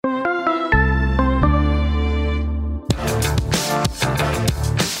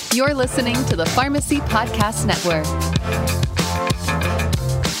You're listening to the Pharmacy Podcast Network.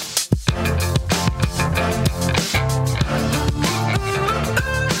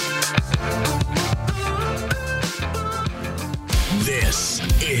 This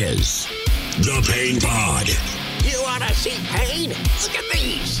is the Pain Pod. You want to see pain? Look at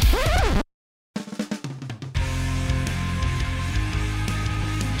these.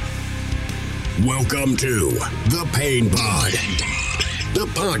 Welcome to the Pain Pod, the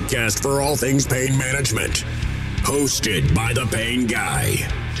podcast for all things pain management. Hosted by the Pain Guy,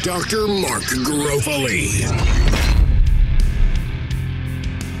 Dr. Mark Garofoli.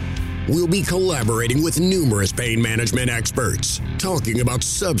 We'll be collaborating with numerous pain management experts, talking about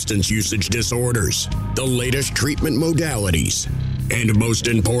substance usage disorders, the latest treatment modalities, and most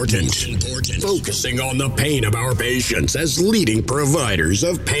important, focusing on the pain of our patients as leading providers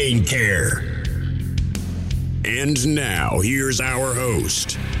of pain care. And now, here's our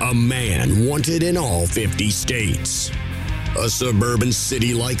host, a man wanted in all 50 states, a suburban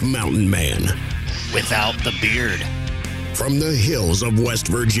city-like mountain man. Without the beard. From the hills of West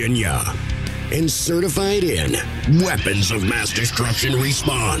Virginia, and certified in weapons of mass destruction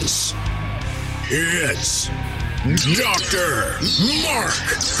response. It's Dr. Mark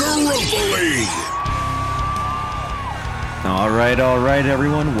Garofoli. All right,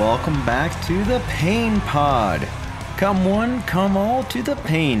 everyone. Welcome back to the Pain Pod. Come one, come all to the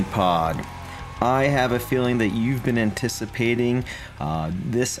Pain Pod. I have a feeling that you've been anticipating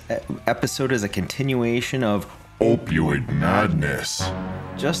this episode as a continuation of Opioid Madness,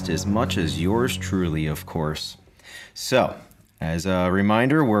 just as much as yours truly, of course. So, as a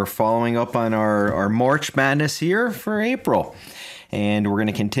reminder, we're following up on our March Madness here for April. And we're going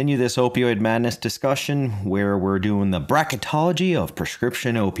to continue this opioid madness discussion where we're doing the bracketology of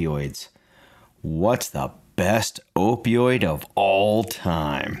prescription opioids. What's the best opioid of all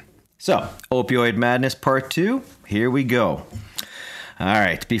time? So, opioid madness part 2, here we go. All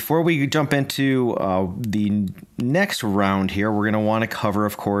right, before we jump into the next round here, we're going to want to cover,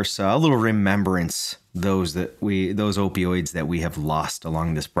 of course, a little remembrance those opioids that we have lost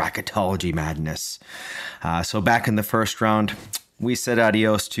along this bracketology madness. So back in the first round, we said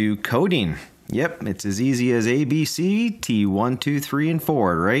adios to codeine. Yep, it's as easy as A, B, C, T, 1, 2, 3, and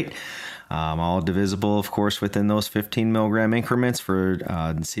 4, right? All divisible, of course, within those 15 milligram increments for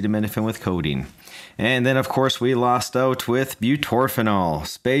acetaminophen with codeine. And then, of course, we lost out with butorphanol.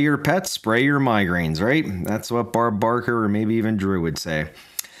 Spay your pets, spray your migraines, right? That's what Barb Barker or maybe even Drew would say.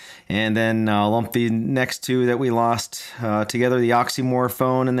 And then lump the next two that we lost together, the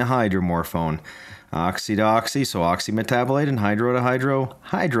oxymorphone and the hydromorphone. Oxy to oxy, so oxymetabolite, and hydro to hydro,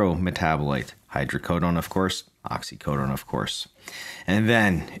 hydrometabolite. Hydrocodone, of course, oxycodone, of course. And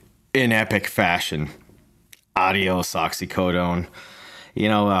then, in epic fashion, adios oxycodone. You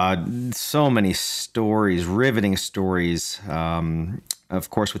know, so many stories, riveting stories, of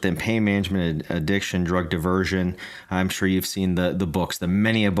course, within pain management, addiction, drug diversion. I'm sure you've seen the books, the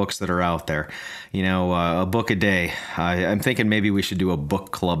many books that are out there. You know, a book a day. I'm thinking maybe we should do a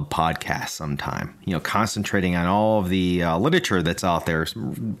book club podcast sometime, you know, concentrating on all of the literature that's out there.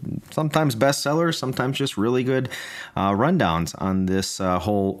 Sometimes bestsellers, sometimes just really good rundowns on this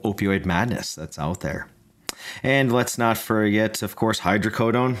whole opioid madness that's out there. And let's not forget, of course,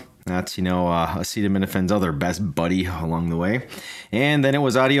 hydrocodone. That's, you know, acetaminophen's other best buddy along the way. And then it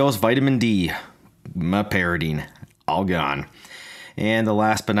was adios vitamin D, meperidine, all gone. And the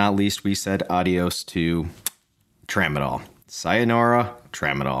last but not least, we said adios to tramadol. Sayonara,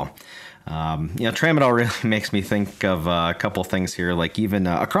 tramadol. You know, tramadol really makes me think of a couple things here, like even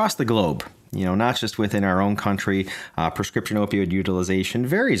across the globe. You know, not just within our own country, prescription opioid utilization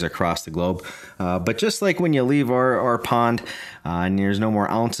varies across the globe. But just like when you leave our pond and there's no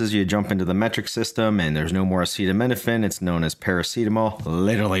more ounces, you jump into the metric system and there's no more acetaminophen. It's known as paracetamol,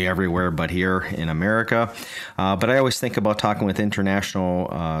 literally everywhere but here in America. But I always think about talking with international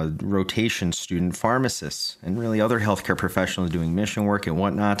rotation student pharmacists and really other healthcare professionals doing mission work and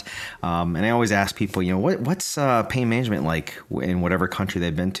whatnot. And I always ask people, you know, what's pain management like in whatever country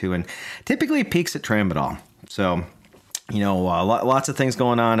they've been to? And typically it peaks at tramadol. So, you know, lots of things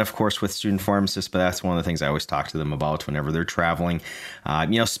going on, of course, with student pharmacists, but that's one of the things I always talk to them about whenever they're traveling.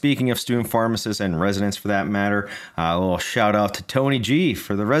 You know, speaking of student pharmacists and residents for that matter, a little shout out to Tony G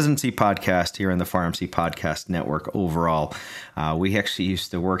for the residency podcast here in the Pharmacy Podcast Network overall. We actually used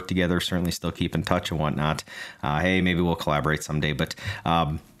to work together, certainly still keep in touch and whatnot. Hey, maybe we'll collaborate someday, but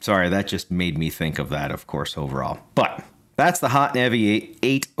sorry, that just made me think of that, of course, overall. But that's the hot and heavy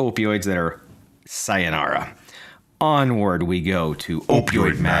 8 opioids that are sayonara. Onward we go to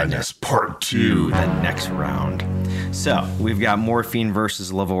Opioid Madness Part 2, the next round. So we've got morphine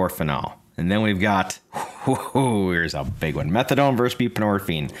versus levorphanol. And then we've got, here's a big one, methadone versus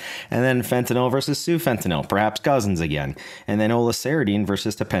buprenorphine. And then fentanyl versus sufentanil, perhaps cousins again. And then olaceridine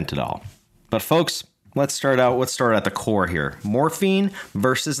versus tapentadol. But folks, let's start at the core here. Morphine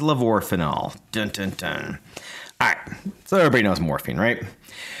versus levorphanol. Dun, dun, dun. All right, so everybody knows morphine, right?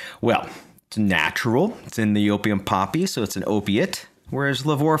 Well, it's natural. It's in the opium poppy, so it's an opiate. Whereas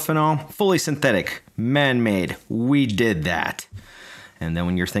levorphanol, fully synthetic, man-made. We did that. And then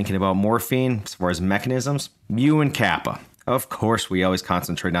when you're thinking about morphine, as far as mechanisms, mu and kappa. Of course, we always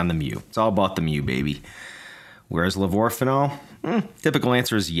concentrate on the mu. It's all about the mu, baby. Whereas levorphanol, typical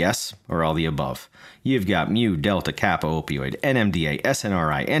answer is yes, or all the above. You've got mu, delta, kappa, opioid, NMDA,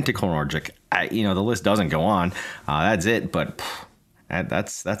 SNRI, anticholinergic. The list doesn't go on. That's it, but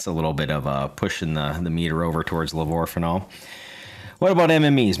that's a little bit of pushing the meter over towards levorphanol. What about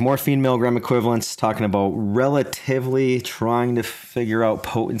MMEs, morphine milligram equivalents, talking about relatively trying to figure out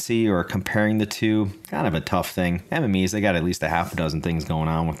potency or comparing the two? Kind of a tough thing. MMEs, they got at least a half a dozen things going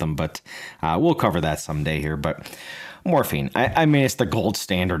on with them, but we'll cover that someday here. But morphine, I mean, it's the gold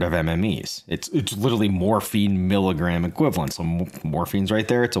standard of MMEs. It's literally morphine milligram equivalent. So morphine's right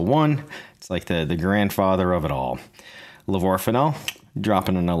there. It's a 1. It's like the grandfather of it all. Levorphanol,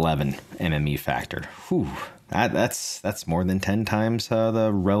 dropping an 11 MME factor. Whew. That's more than 10 times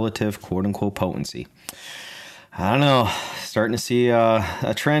the relative quote-unquote potency. I don't know. Starting to see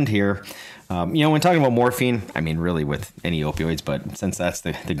a trend here. When talking about morphine, I mean, really with any opioids, but since that's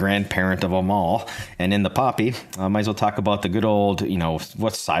the grandparent of them all, and in the poppy, I might as well talk about the good old,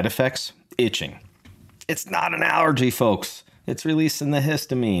 what's side effects? Itching. It's not an allergy, folks. It's releasing the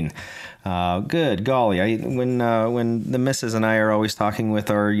histamine. Good golly. When the missus and I are always talking with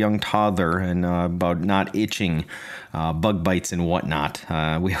our young toddler and about not itching, bug bites and whatnot,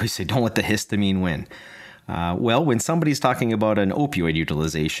 we always say, don't let the histamine win. Well, when somebody's talking about an opioid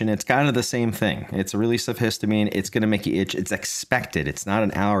utilization, it's kind of the same thing. It's a release of histamine. It's going to make you itch. It's expected. It's not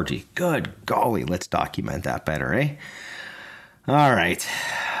an allergy. Good golly. Let's document that better, eh? All right.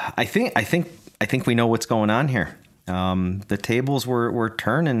 I think we know what's going on here. The tables were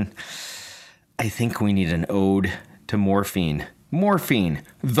turning. I think we need an ode to morphine. Morphine,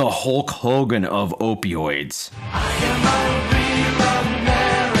 the Hulk Hogan of opioids.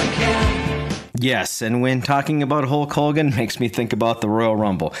 Yes, and when talking about Hulk Hogan, makes me think about the Royal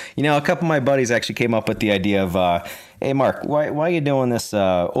Rumble. A couple of my buddies actually came up with the idea of, hey, Mark, why are you doing this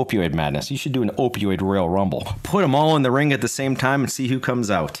opioid madness? You should do an opioid Royal Rumble. Put them all in the ring at the same time and see who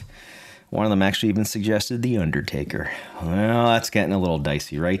comes out. One of them actually even suggested The Undertaker. Well, that's getting a little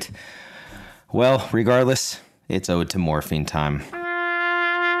dicey, right? Well, regardless, it's ode to morphine time.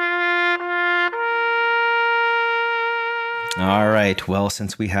 All right, well,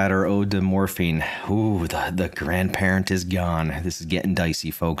 since we had our ode to morphine, the grandparent is gone. This is getting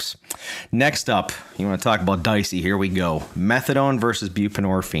dicey, folks. Next up, you want to talk about dicey? Here we go. Methadone versus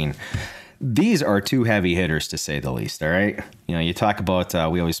buprenorphine. These are two heavy hitters, to say the least, all right? You talk about,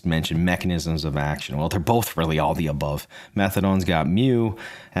 we always mention mechanisms of action. Well, they're both really all the above. Methadone's got mu,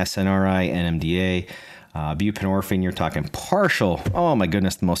 SNRI, NMDA. Buprenorphine, you're talking partial, oh my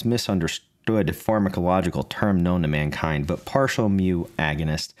goodness, the most misunderstood pharmacological term known to mankind, but partial mu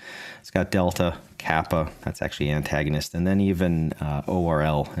agonist. It's got delta, kappa, that's actually antagonist, and then even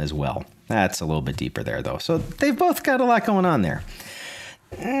ORL as well. That's a little bit deeper there, though. So they've both got a lot going on there.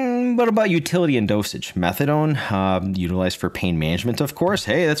 What about utility and dosage? Methadone, utilized for pain management, of course.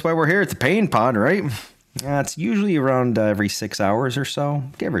 Hey, that's why we're here at the Pain Pod, right? It's usually around every 6 hours or so,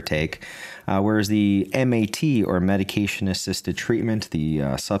 give or take. Whereas the MAT, or medication-assisted treatment,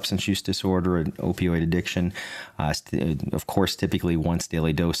 the substance use disorder and opioid addiction, of course, typically once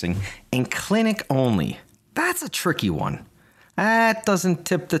daily dosing. And clinic only. That's a tricky one. That doesn't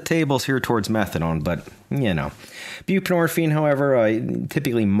tip the tables here towards methadone, but, Buprenorphine, however,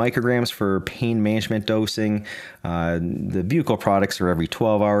 typically micrograms for pain management dosing. The buccal products are every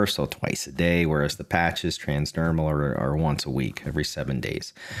 12 hours, so twice a day, whereas the patches, transdermal, are once a week, every 7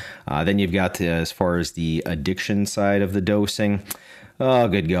 days. Then you've got, as far as the addiction side of the dosing, oh,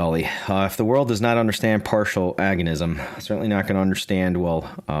 good golly. If the world does not understand partial agonism, certainly not going to understand,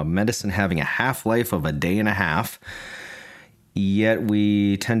 medicine having a half-life of a day and a half, yet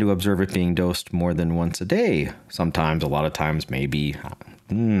we tend to observe it being dosed more than once a day. Sometimes, a lot of times, maybe.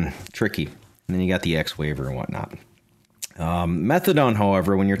 Tricky. And then you got the X waiver and whatnot. Methadone,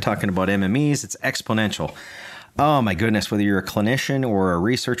 however, when you're talking about MMEs, it's exponential. Oh my goodness, whether you're a clinician or a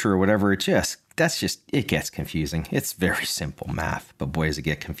researcher or whatever, it gets confusing. It's very simple math, but boy, does it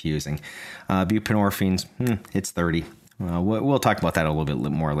get confusing. Buprenorphines, it's 30. We'll talk about that a little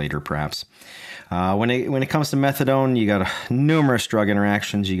bit more later, perhaps. When it comes to methadone, you got numerous drug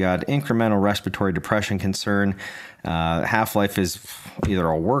interactions. You got incremental respiratory depression concern. Half-life is either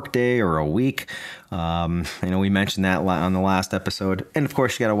a work day or a week. We mentioned that on the last episode. And of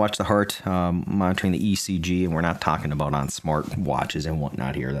course, you got to watch the heart, monitoring the ECG. And we're not talking about on smart watches and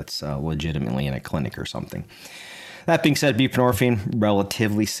whatnot here. That's legitimately in a clinic or something. That being said, buprenorphine,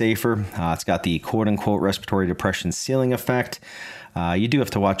 relatively safer. It's got the quote-unquote respiratory depression ceiling effect. You do have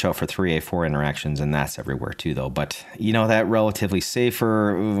to watch out for 3A4 interactions, and that's everywhere too, though. But, that relatively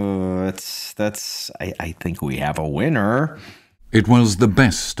safer, I think we have a winner. It was the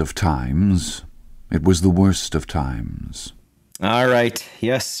best of times. It was the worst of times. All right.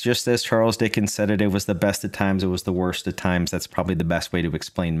 Yes, just as Charles Dickens said it was the best of times, it was the worst of times. That's probably the best way to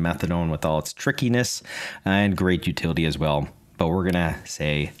explain methadone with all its trickiness and great utility as well. But we're going to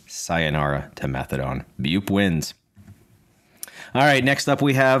say sayonara to methadone. Bupe wins. All right, next up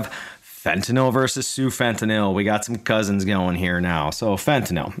we have fentanyl versus sufentanil. We got some cousins going here now. So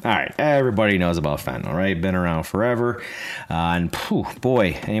fentanyl. All right, everybody knows about fentanyl, right? Been around forever.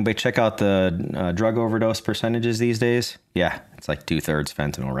 Anybody check out the drug overdose percentages these days? Yeah, it's like 2/3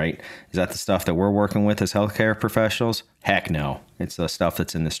 fentanyl, right? Is that the stuff that we're working with as healthcare professionals? Heck no. It's the stuff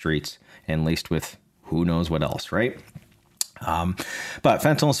that's in the streets and laced with who knows what else, right? But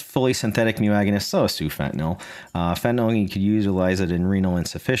fentanyl is fully synthetic mu agonist, so is sufentanil. Fentanyl, you could utilize it in renal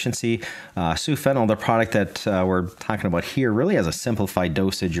insufficiency. Sufentanil, the product that we're talking about here, really has a simplified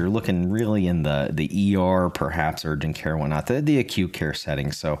dosage. You're looking really in the ER, perhaps urgent care, whatnot, the acute care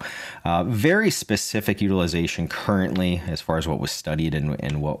setting. So very specific utilization currently as far as what was studied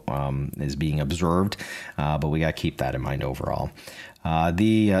and what is being observed. But we got to keep that in mind overall.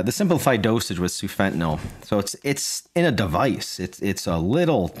 The simplified dosage with sufentanil, so it's in a device. It's a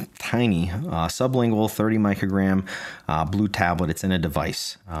little tiny sublingual 30 microgram blue tablet. It's in a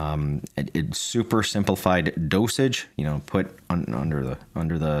device. It's super simplified dosage. Put under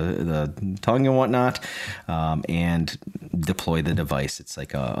the tongue and whatnot, and deploy the device. It's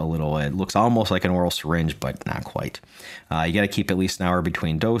like a little. It looks almost like an oral syringe, but not quite. You got to keep at least an hour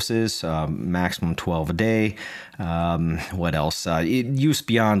between doses. Maximum 12 a day. What else? Use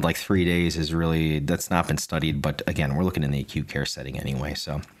beyond like 3 days that's not been studied, but again, we're looking in the acute care setting anyway.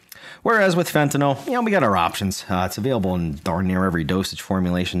 So, whereas with fentanyl, we got our options. It's available in darn near every dosage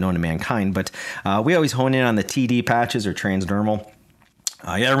formulation known to mankind, but we always hone in on the TD patches or transdermal.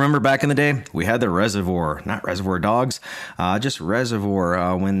 Remember back in the day, we had the reservoir, not Reservoir Dogs, just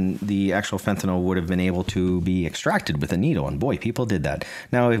reservoir when the actual fentanyl would have been able to be extracted with a needle. And boy, people did that.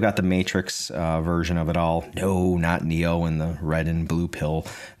 Now we've got the Matrix version of it all. No, not Neo and the red and blue pill.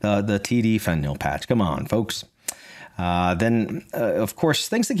 The TD fentanyl patch. Come on, folks. Then, of course,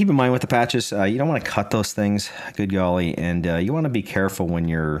 things to keep in mind with the patches, you don't want to cut those things, good golly, and you want to be careful when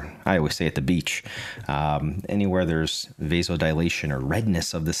I always say at the beach, anywhere there's vasodilation or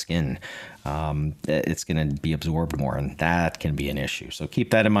redness of the skin, it's going to be absorbed more, and that can be an issue. So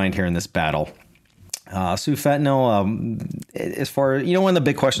keep that in mind here in this battle. Sufentanil, as far as, one of the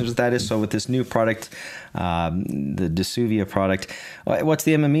big questions with that is, so with this new product, the Desuvia product, what's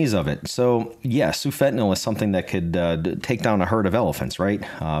the MMEs of it? So, sufentanil is something that could take down a herd of elephants, right?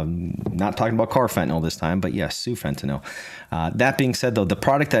 Not talking about carfentanil this time, but yes, sufentanil. That being said, though, the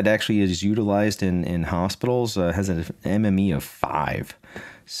product that actually is utilized in hospitals has an MME of 5.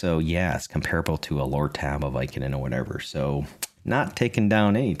 So, it's comparable to a Lortab, a Vicodin, or whatever. So, not taking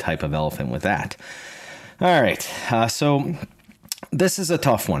down any type of elephant with that. All right, so this is a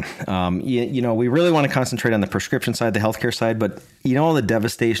tough one. We really want to concentrate on the prescription side, the healthcare side, but all the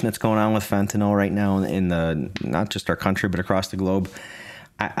devastation that's going on with fentanyl right now in not just our country, but across the globe,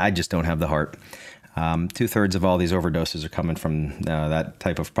 I just don't have the heart. 2/3 of all these overdoses are coming from that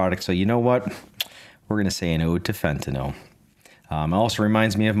type of product. So you know what? We're going to say an ode to fentanyl. It also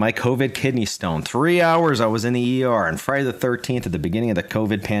reminds me of my COVID kidney stone. 3 hours I was in the ER on Friday the 13th at the beginning of the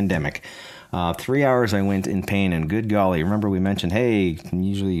COVID pandemic. 3 hours I went in pain, and good golly, remember we mentioned, hey,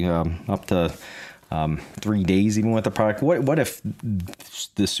 usually up to 3 days even with the product. What if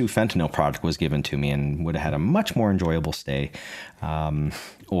the sufentanil product was given to me and would have had a much more enjoyable stay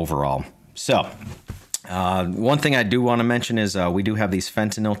overall? So, one thing I do want to mention is we do have these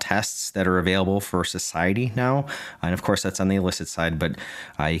fentanyl tests that are available for society now. And of course, that's on the illicit side, but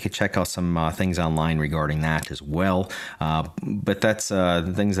you can check out some things online regarding that as well. But that's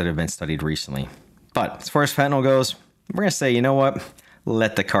the things that have been studied recently. But as far as fentanyl goes, we're going to say, you know what?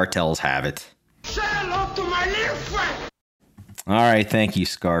 Let the cartels have it. Say hello to my little friend. All right, thank you,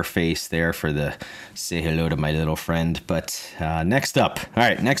 Scarface, there for the say hello to my little friend. But next up, all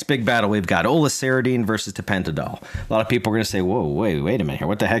right, next big battle we've got olaceridine versus tapentadol. A lot of people are going to say, whoa, wait a minute here.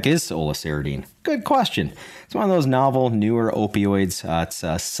 What the heck is olaceridine? Good question. It's one of those novel, newer opioids.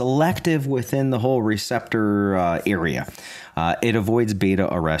 It's selective within the whole receptor area. It avoids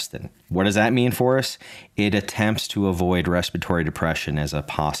beta-arrestin. What does that mean for us? It attempts to avoid respiratory depression as a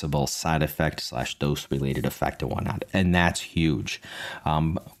possible side effect / dose-related effect and whatnot. And that's huge.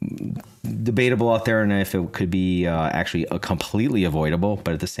 Debatable out there and if it could be actually completely avoidable,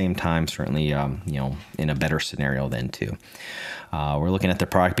 but at the same time, certainly, in a better scenario than too. We're looking at the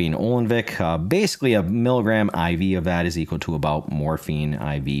product being Olinvic. Basically, a milligram IV of that is equal to about morphine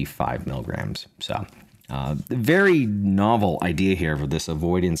IV 5 milligrams. So, very novel idea here for this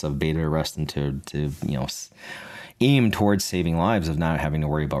avoidance of beta-arrestin to aim towards saving lives of not having to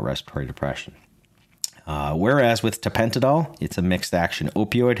worry about respiratory depression. Whereas with tapentadol, it's a mixed action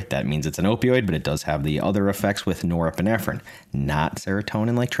opioid. That means it's an opioid, but it does have the other effects with norepinephrine, not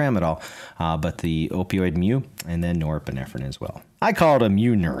serotonin like tramadol, but the opioid mu and then norepinephrine as well. I call it a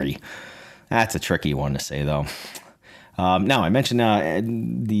munary. That's a tricky one to say though. Now, I mentioned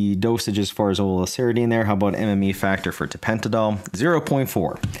the dosage as far as olaceridine there. How about MME factor for tapentadol?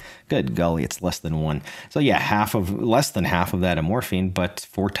 0.4. Good golly, it's less than 1. So yeah, less than half of that of morphine, but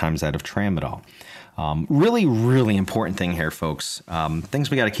 4 times that of tramadol. Really, really important thing here, folks. Things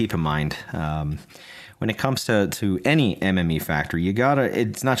we got to keep in mind. When it comes to any MME factor,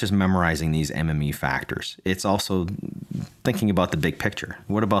 it's not just memorizing these MME factors. It's also thinking about the big picture.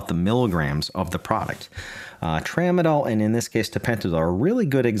 What about the milligrams of the product? Tramadol and in this case tapentadol are really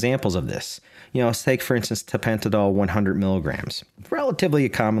good examples of this. Let's take for instance tapentadol 100 milligrams. Relatively a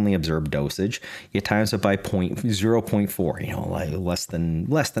commonly observed dosage. You times it by 0.4, like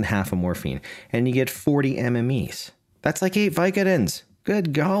less than half of morphine, and you get 40 MMEs. That's like 8 Vicodins.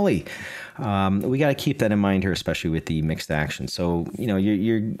 Good golly. We got to keep that in mind here, especially with the mixed action. So,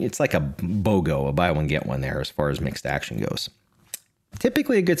 it's like a BOGO, a buy one, get one there as far as mixed action goes.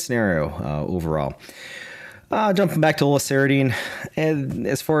 Typically a good scenario overall. Jumping back to olaceridine, and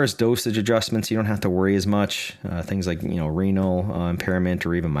as far as dosage adjustments, you don't have to worry as much. Things like, renal impairment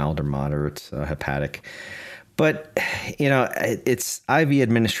or even mild or moderate hepatic. But, it's IV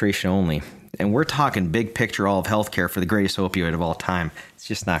administration only. And we're talking big picture all of healthcare for the greatest opioid of all time. It's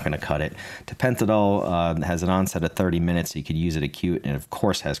just not going to cut it. Tapentadol has an onset of 30 minutes, so you could use it acute, and of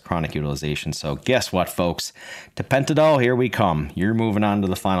course has chronic utilization. So guess what, folks? Tapentadol, here we come. You're moving on to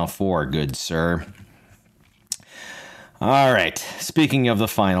the final 4, good sir. All right, speaking of the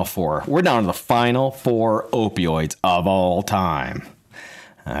final 4, we're down to the final 4 opioids of all time.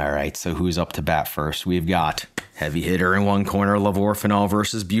 All right, so who's up to bat first? We've got heavy hitter in one corner, levorphanol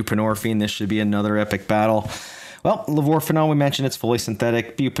versus buprenorphine. This should be another epic battle. Well, levorphanol, we mentioned it's fully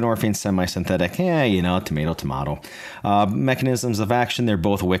synthetic. Buprenorphine, semi-synthetic. Tomato. Mechanisms of action, they're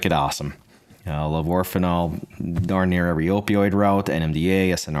both wicked awesome. Levorphanol, darn near every opioid route, NMDA,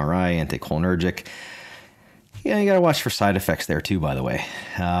 SNRI, anticholinergic. Yeah, you got to watch for side effects there too, by the way.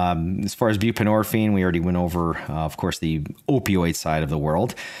 As far as buprenorphine, we already went over, of course, the opioid side of the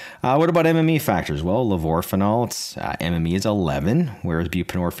world. What about MME factors? Well, levorphanol, MME is 11, whereas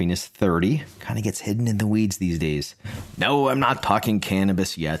buprenorphine is 30. Kind of gets hidden in the weeds these days. No, I'm not talking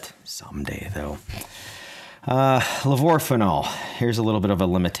cannabis yet. Someday, though. Levorphanol, here's a little bit of a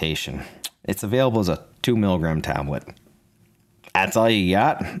limitation. It's available as a 2 milligram tablet. That's all you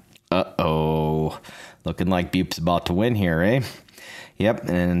got? Uh-oh. Looking like Bupe's about to win here, eh? Yep,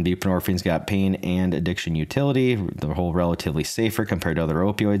 and buprenorphine's got pain and addiction utility. The whole relatively safer compared to other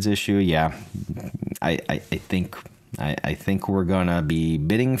opioids issue. Yeah, I think we're gonna be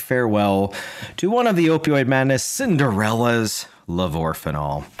bidding farewell to one of the opioid madness Cinderella's,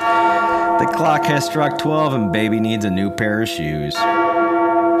 levorphanol. The clock has struck 12 and baby needs a new pair of shoes.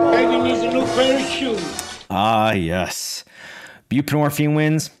 Baby needs a new pair of shoes. Ah, yes. Buprenorphine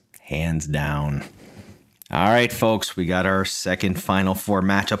wins, hands down. All right, folks, we got our second final 4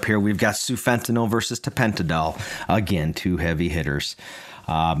 matchup here. We've got sufentanil versus tapentadol. Again, 2 heavy hitters.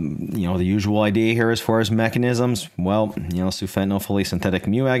 The usual idea here as far as mechanisms, well, sufentanil, fully synthetic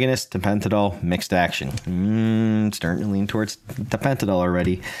mu agonist, tapentadol, mixed action. Starting to lean towards tapentadol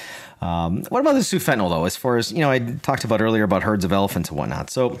already. What about the sufentanil, though? As far as, I talked about earlier about herds of elephants and whatnot.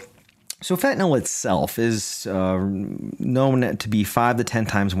 So fentanyl itself is known to be 5 to 10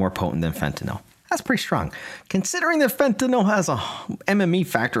 times more potent than fentanyl. That's pretty strong, considering that fentanyl has a MME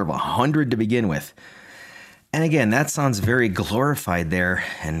factor of 100 to begin with. And again, that sounds very glorified there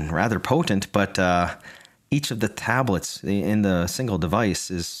and rather potent, but each of the tablets in the single device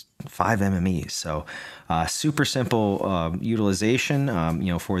is 5 MMEs. So super simple utilization,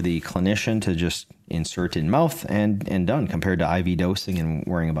 for the clinician to just insert in mouth and done, compared to IV dosing and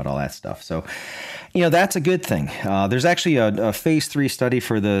worrying about all that stuff. So, that's a good thing. There's actually a phase 3 study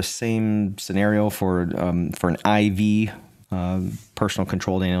for the same scenario for an IV personal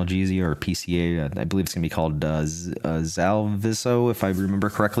controlled analgesia, or PCA. I believe it's going to be called Zalviso, if I remember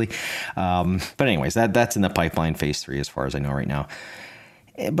correctly. But anyways, that's in the pipeline phase 3 as far as I know right now.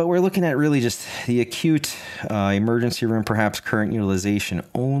 But we're looking at really just the acute emergency room, perhaps current utilization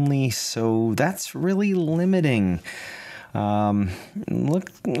only. So that's really limiting.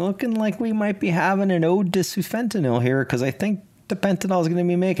 Looking like we might be having an ode to sufentanil here, because I think tapentadol is going to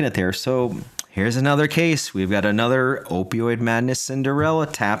be making it there. So here's another case. We've got another opioid madness Cinderella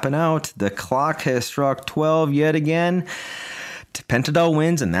tapping out. The clock has struck 12 yet again. Tapentadol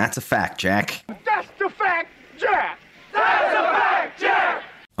wins, and that's a fact, Jack. That's the fact, Jack! That's a fact, Jack!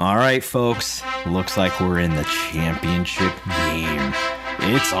 All right, folks. Looks like we're in the championship game.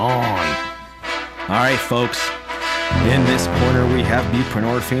 It's on. All right, folks. In this corner, we have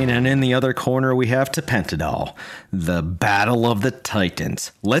buprenorphine, and in the other corner, we have tapentadol. The battle of the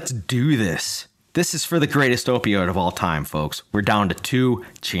titans. Let's do this. This is for the greatest opioid of all time, folks. We're down to 2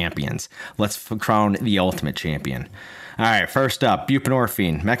 champions. Let's crown the ultimate champion. All right, first up,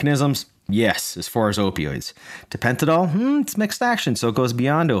 buprenorphine. Mechanisms? Yes, as far as opioids. Tapentadol? It's mixed action, so it goes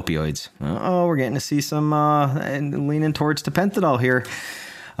beyond opioids. We're getting to see some leaning towards tapentadol here.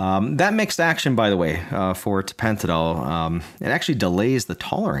 That mixed action, by the way, for tapentadol, it actually delays the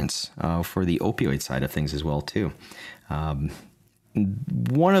tolerance for the opioid side of things as well, too.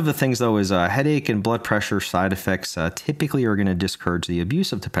 One of the things, though, is headache and blood pressure side effects typically are going to discourage the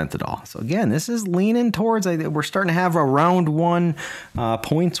abuse of tapentadol. So again, this is leaning towards, we're starting to have a round 1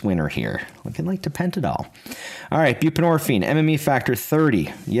 points winner here, looking like tapentadol. All right, buprenorphine, MME factor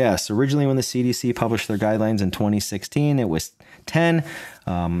 30. Yes, originally when the CDC published their guidelines in 2016, it was 10.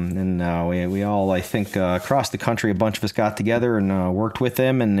 And we all, I think, across the country, a bunch of us got together and worked with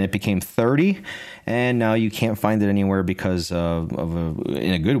them, and it became 30. And now you can't find it anywhere because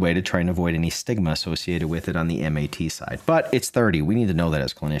in a good way, to try and avoid any stigma associated with it on the MAT side. But it's 30. We need to know that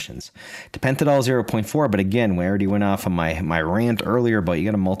as clinicians. Tapentadol 0.4, but again, we already went off on my rant earlier, but you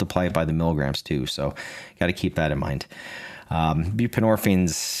got to multiply it by the milligrams too. So you got to keep that in mind.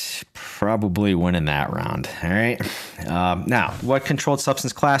 Buprenorphine's probably winning that round. All right. Now, what controlled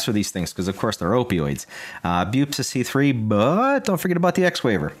substance class are these things? Because, of course, they're opioids. Bupe's a C3, but don't forget about the X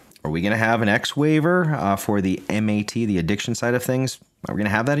waiver. Are we going to have an X waiver for the MAT, the addiction side of things? Are we going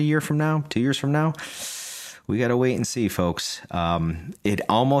to have that a year from now, 2 years from now? We got to wait and see, folks. It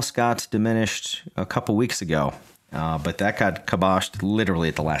almost got diminished a couple weeks ago. But that got kiboshed literally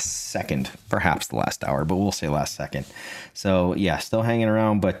at the last second, perhaps the last hour, but we'll say last second. So, yeah, still hanging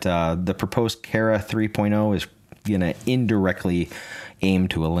around, but the proposed CARA 3.0 is going to indirectly aim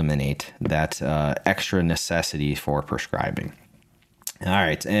to eliminate that extra necessity for prescribing. All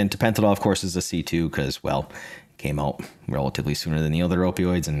right, and tapentadol, of course, is a C2 because, well, came out relatively sooner than the other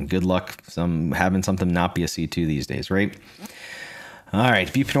opioids, and good luck having something not be a C2 these days, right? All right,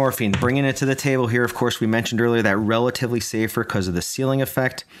 buprenorphine, bringing it to the table here. Of course, we mentioned earlier that relatively safer because of the ceiling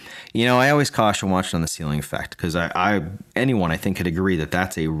effect. I always caution watching on the ceiling effect because anyone I think could agree that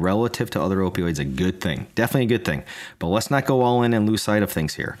that's a relative to other opioids a good thing, definitely a good thing. But let's not go all in and lose sight of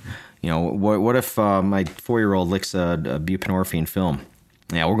things here. What if my 4-year-old licks a buprenorphine film?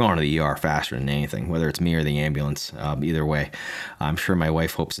 Yeah, we're going to the ER faster than anything, whether it's me or the ambulance. Either way, I'm sure my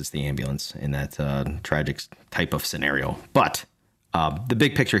wife hopes it's the ambulance in that tragic type of scenario. But the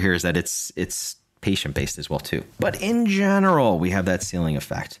big picture here is that it's patient-based as well, too. But in general, we have that ceiling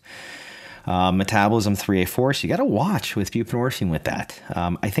effect. Metabolism 3A4, so you got to watch with buprenorphine with that.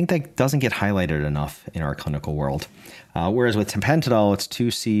 I think that doesn't get highlighted enough in our clinical world. Whereas with tapentadol, it's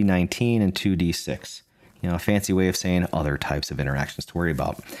 2C19 and 2D6. A fancy way of saying other types of interactions to worry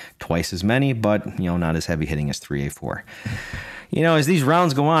about. Twice as many, but, not as heavy hitting as 3A4. As these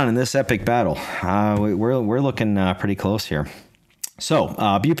rounds go on in this epic battle, we're looking pretty close here. So,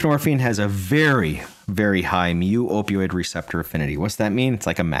 buprenorphine has a very, very high mu-opioid receptor affinity. What's that mean? It's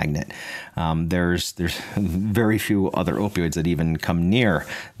like a magnet. There's very few other opioids that even come near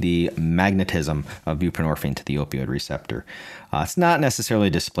the magnetism of buprenorphine to the opioid receptor. It's not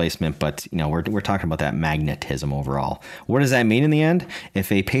necessarily displacement, but we're talking about that magnetism overall. What does that mean in the end?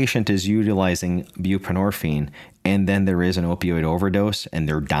 If a patient is utilizing buprenorphine and then there is an opioid overdose and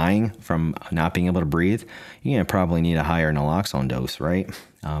they're dying from not being able to breathe, you're going to probably need a higher naloxone dose, right?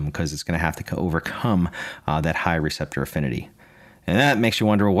 Because it's going to have to overcome that high receptor affinity. And that makes you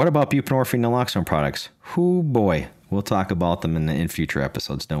wonder, what about buprenorphine naloxone products? Whoo boy, we'll talk about them in future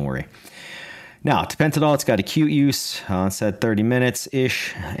episodes, don't worry. Now, tapentadol, it's got acute use, said 30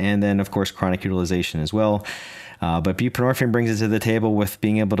 minutes-ish, and then, of course, chronic utilization as well. But buprenorphine brings it to the table with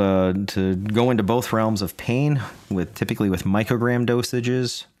being able to go into both realms of pain, typically with microgram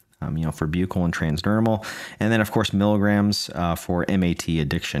dosages, for buccal and transdermal, and then, of course, milligrams for MAT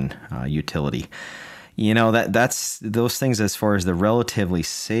addiction utility. That's those things as far as the relatively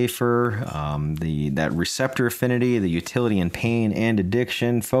safer, that receptor affinity, the utility in pain and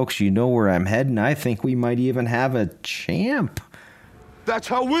addiction. Folks, you know where I'm heading. I think we might even have a champ. That's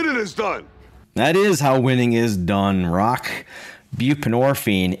how winning is done. That is how winning is done, Rock.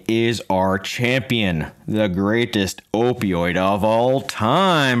 Buprenorphine is our champion, the greatest opioid of all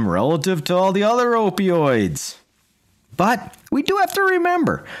time relative to all the other opioids. But we do have to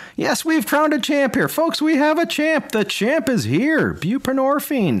remember, yes, we've crowned a champ here. Folks, we have a champ. The champ is here,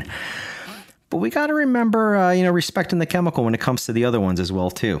 buprenorphine. But we got to remember, respecting the chemical when it comes to the other ones as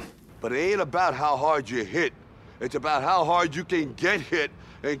well, too. But it ain't about how hard you hit. It's about how hard you can get hit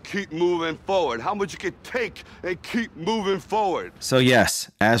and keep moving forward. How much you can take and keep moving forward. So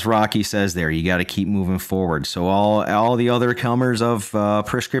yes, as Rocky says there, you got to keep moving forward. So all the other comers of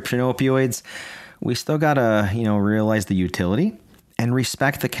prescription opioids, we still got to, realize the utility and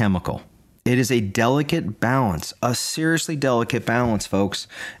respect the chemical. It is a delicate balance, a seriously delicate balance, folks.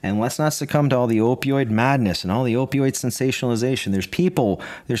 And let's not succumb to all the opioid madness and all the opioid sensationalization. There's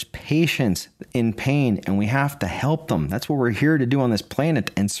patients in pain, and we have to help them. That's what we're here to do on this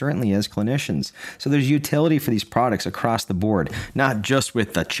planet, and certainly as clinicians. So there's utility for these products across the board, not just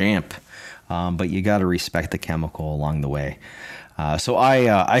with the champ, but you got to respect the chemical along the way. So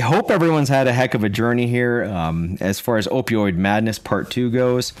I hope everyone's had a heck of a journey here as far as Opioid Madness Part 2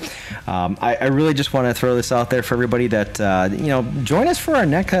 goes. I really just want to throw this out there for everybody that, join us for our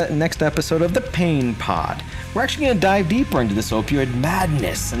next episode of the Pain Pod. We're actually going to dive deeper into this opioid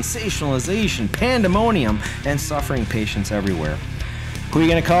madness, sensationalization, pandemonium, and suffering patients everywhere. Who are you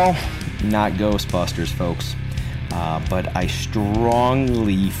going to call? Not Ghostbusters, folks. But I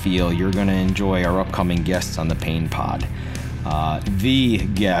strongly feel you're going to enjoy our upcoming guests on the Pain Pod. The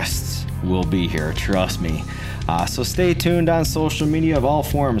guests will be here, trust me. So stay tuned on social media of all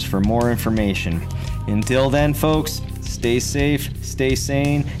forms for more information. Until then, folks, stay safe, stay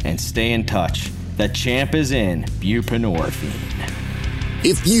sane, and stay in touch. The champ is in buprenorphine.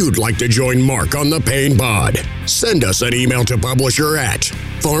 If you'd like to join Mark on the Pain Pod, send us an email to publisher at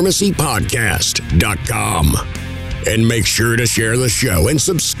pharmacypodcast.com. And make sure to share the show and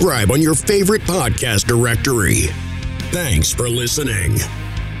subscribe on your favorite podcast directory. Thanks for listening.